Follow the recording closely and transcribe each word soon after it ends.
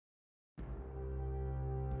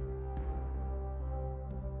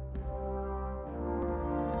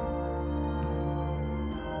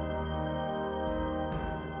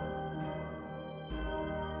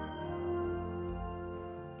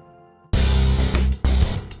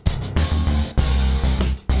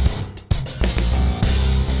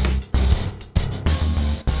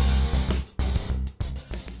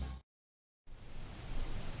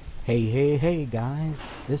Hey guys,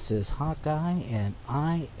 this is Hawkeye and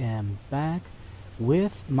I am back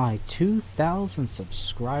with my 2000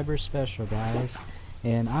 subscriber special, guys.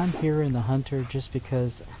 And I'm here in the Hunter just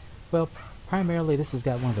because, well, primarily this has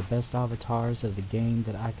got one of the best avatars of the game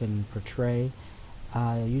that I can portray.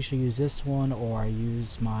 I usually use this one, or I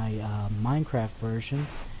use my Minecraft version.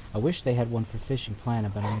 I wish they had one for Fishing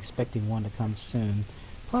Planet, but I'm expecting one to come soon.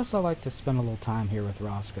 Plus I like to spend a little time here with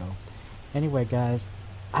Roscoe. Anyway guys,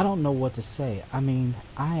 I don't know what to say. I mean,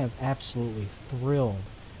 I am absolutely thrilled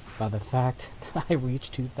by the fact that I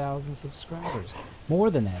reached 2,000 subscribers. More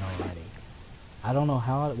than that already. I don't know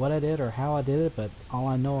what I did or how I did it, but all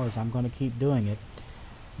I know is I'm going to keep doing it.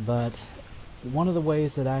 But one of the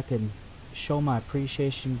ways that I can show my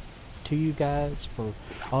appreciation to you guys for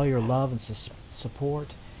all your love and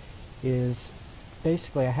support is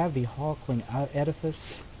basically I have the Hawkling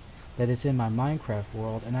edifice that is in my Minecraft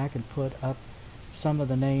world, and I can put up some of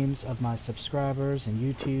the names of my subscribers and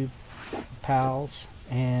YouTube pals,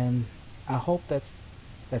 and I hope that's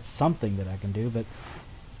something that I can do. But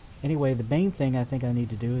anyway, the main thing I think I need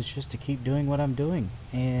to do is just to keep doing what I'm doing,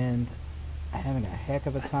 and I'm having a heck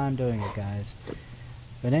of a time doing it, guys.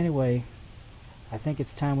 But anyway, I think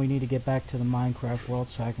it's time we need to get back to the Minecraft world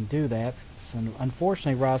so I can do that. So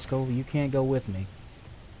unfortunately, Roscoe, you can't go with me.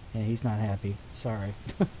 Yeah, he's not happy. Sorry.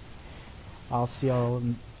 I'll see y'all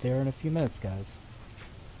there in a few minutes, guys.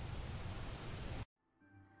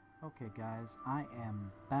 Okay guys, I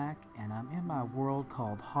am back and I'm in my world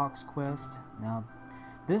called Hawk's Quest. Now,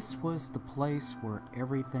 this was the place where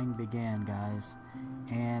everything began, guys.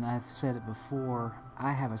 And I've said it before,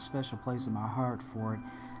 I have a special place in my heart for it.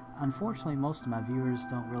 Unfortunately, most of my viewers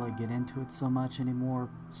don't really get into it so much anymore,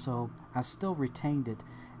 so I've still retained it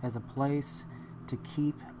as a place to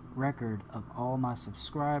keep record of all my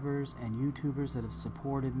subscribers and YouTubers that have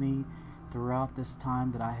supported me throughout this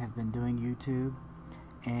time that I have been doing YouTube.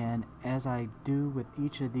 And as I do with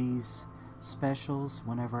each of these specials,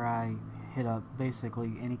 whenever I hit up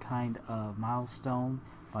basically any kind of milestone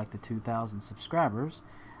like the 2,000 subscribers,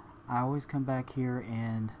 I always come back here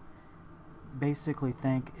and basically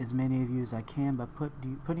thank as many of you as I can by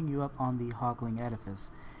putting you up on the Hawkling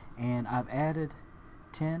edifice. And I've added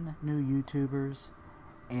 10 new YouTubers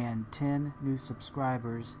and 10 new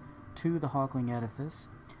subscribers to the Hawkling edifice.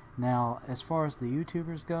 Now, as far as the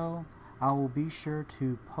YouTubers go, I will be sure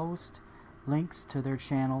to post links to their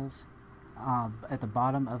channels at the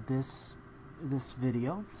bottom of this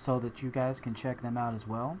video so that you guys can check them out as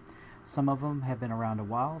well. Some of them have been around a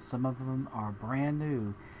while, some of them are brand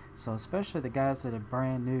new. So especially the guys that are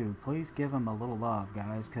brand new, please give them a little love,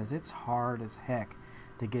 guys, because it's hard as heck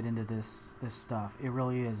to get into this stuff. It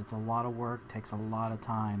really is. It's a lot of work, takes a lot of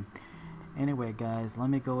time. Anyway guys,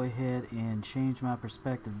 let me go ahead and change my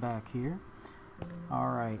perspective back here.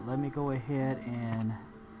 Alright, let me go ahead and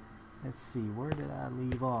let's see, where did I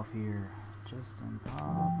leave off here? Justin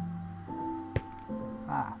Bob.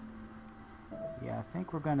 Yeah, I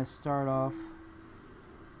think we're gonna start off.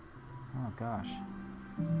 Oh gosh,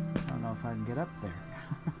 I don't know if I can get up there.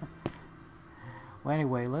 Well,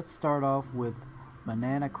 anyway, let's start off with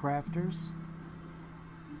Banana Crafters.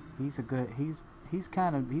 He's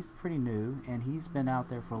pretty new, and he's been out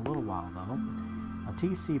there for a little while though.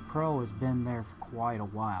 TC Pro has been there for quite a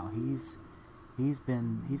while. He's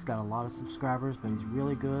got a lot of subscribers, but he's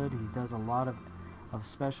really good. He does a lot of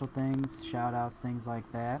special things, shout outs, things like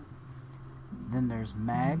that. Then there's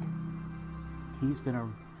Mag. He's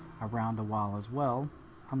been around a while as well.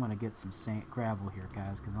 I'm gonna get some gravel here,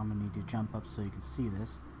 guys, because I'm gonna need to jump up so you can see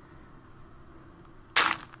this.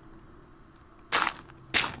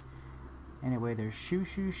 Anyway, there's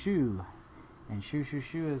Shushushu, and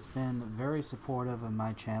Shushushu has been very supportive of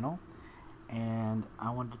my channel, and I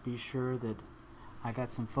wanted to be sure that I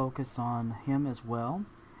got some focus on him as well.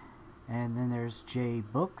 And then there's J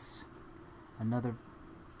Books, another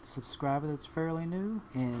subscriber that's fairly new,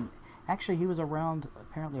 and actually he was around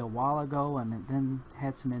apparently a while ago and then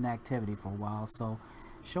had some inactivity for a while, so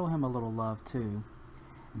show him a little love too.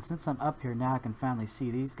 And since I'm up here now, I can finally see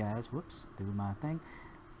these guys. Whoops, do my thing.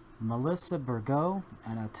 Melissa Bergeaux,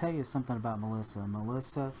 and I'll tell you something about Melissa.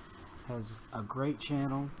 Melissa has a great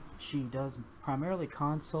channel. She does primarily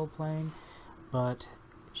console playing, but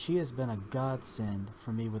she has been a godsend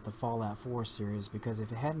for me with the Fallout 4 series, because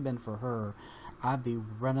if it hadn't been for her, I'd be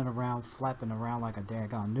running around, flapping around like a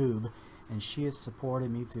daggone noob, and she has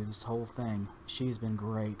supported me through this whole thing. She's been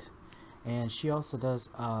great. And she also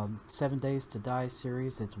does 7 Days to Die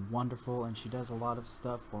series. It's wonderful, and she does a lot of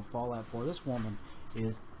stuff for Fallout 4. This woman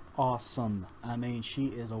is awesome. I mean, she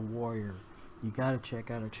is a warrior. You gotta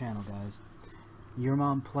check out her channel, guys. Your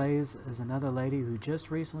Mom Plays is another lady who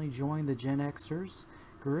just recently joined the Gen Xers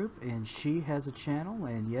group, and she has a channel,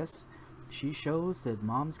 and yes, she shows that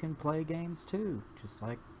moms can play games too, just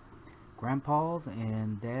like grandpas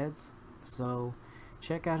and dads. So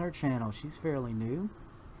check out her channel. She's fairly new.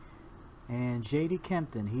 And JD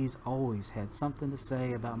Kempton, he's always had something to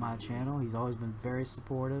say about my channel. He's always been very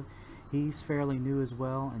supportive. He's fairly new as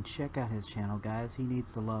well, and check out his channel, guys. He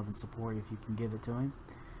needs the love and support if you can give it to him.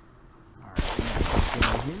 Alright,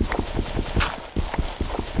 down here.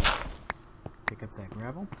 Pick up that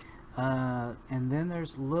gravel. And then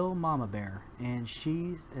there's lilmamabear, and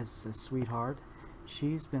she is a sweetheart.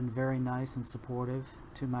 She's been very nice and supportive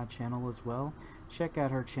to my channel as well. Check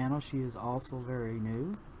out her channel. She is also very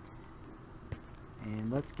new.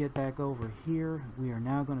 And let's get back over here. We are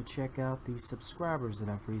now going to check out the subscribers that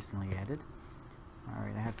I've recently added.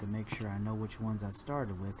 Alright, I have to make sure I know which ones I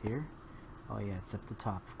started with here. Oh yeah, it's up the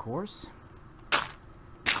top, of course.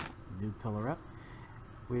 New pillar up.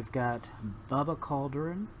 We've got Bubba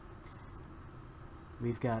Calderon.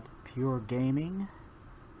 We've got Pure Gaming.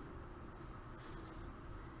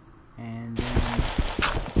 And then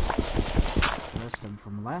the rest of them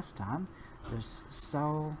from last time. There's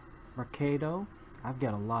Saul Mercado. I've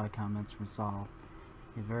got a lot of comments from Saul.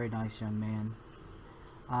 A very nice young man.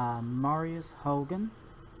 Marius Haugen.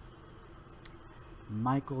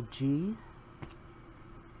 Michael G.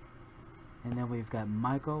 And then we've got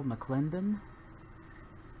Michael McLendon.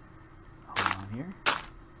 Hold on here.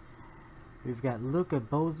 We've got Luca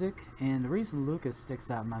Bozic. And the reason Luca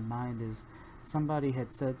sticks out in my mind is somebody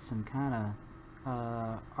had said some kind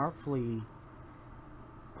of artfully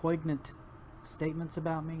poignant statements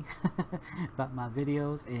about me, about my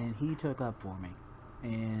videos, and he took up for me,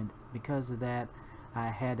 and because of that I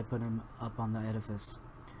had to put him up on the edifice.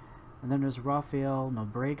 And then there's Rafael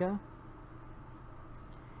Nobrega,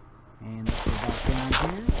 and let's go back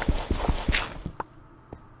down here.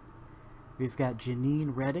 We've got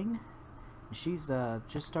Janine Redding. She's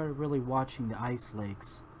just started really watching the Ice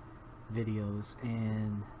Lakes videos,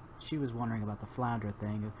 and she was wondering about the flounder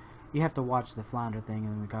thing. You have to watch the flounder thing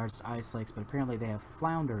in regards to ice lakes, but apparently they have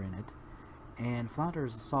flounder in it, and flounder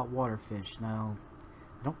is a saltwater fish. Now,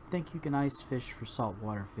 I don't think you can ice fish for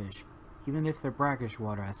saltwater fish. Even if they're brackish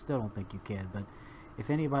water, I still don't think you can, but if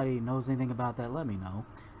anybody knows anything about that, let me know.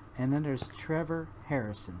 And then there's Trevor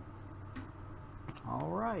Harrison.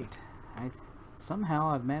 Alright,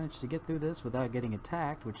 somehow I've managed to get through this without getting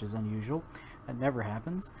attacked, which is unusual. That never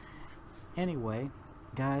happens. Anyway,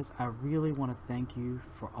 guys, I really want to thank you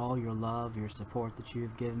for all your love, your support that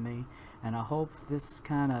you've given me, and I hope this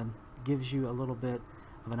kind of gives you a little bit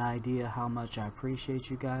of an idea how much I appreciate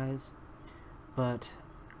you guys. But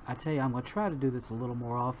I tell you, I'm going to try to do this a little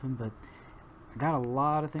more often, but I got a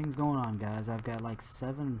lot of things going on, guys. I've got like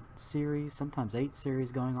 7 series, sometimes 8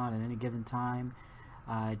 series going on at any given time.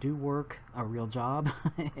 I do work a real job,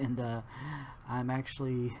 and I'm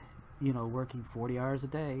actually, you know, working 40 hours a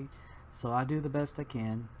day. So I do the best I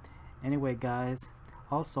can. Anyway, guys,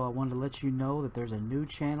 also I wanted to let you know that there's a new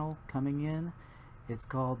channel coming in. It's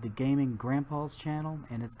called the Gaming Grandpa's channel,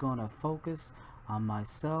 and it's going to focus on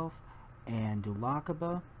myself and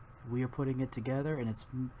Dulakaba. We are putting it together, and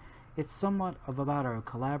it's somewhat of about our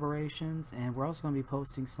collaborations, and we're also going to be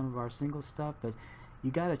posting some of our single stuff, but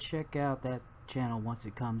you got to check out that channel once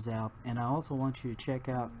it comes out. And I also want you to check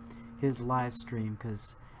out his live stream,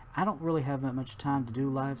 because I don't really have that much time to do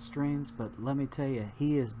live streams, but let me tell you,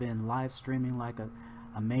 he has been live streaming like a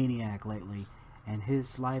maniac lately, and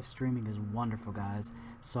his live streaming is wonderful, guys.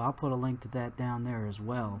 So I'll put a link to that down there as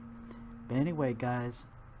well. But anyway, guys,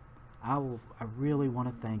 I really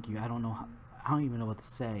want to thank you. I don't even know what to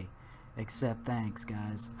say except thanks,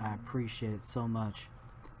 guys. I appreciate it so much.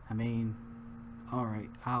 I mean, alright,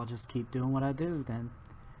 I'll just keep doing what I do then.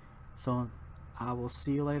 So I will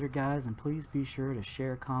see you later, guys, and please be sure to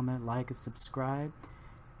share, comment, like, and subscribe,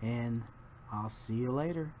 and I'll see you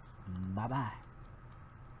later. Bye-bye.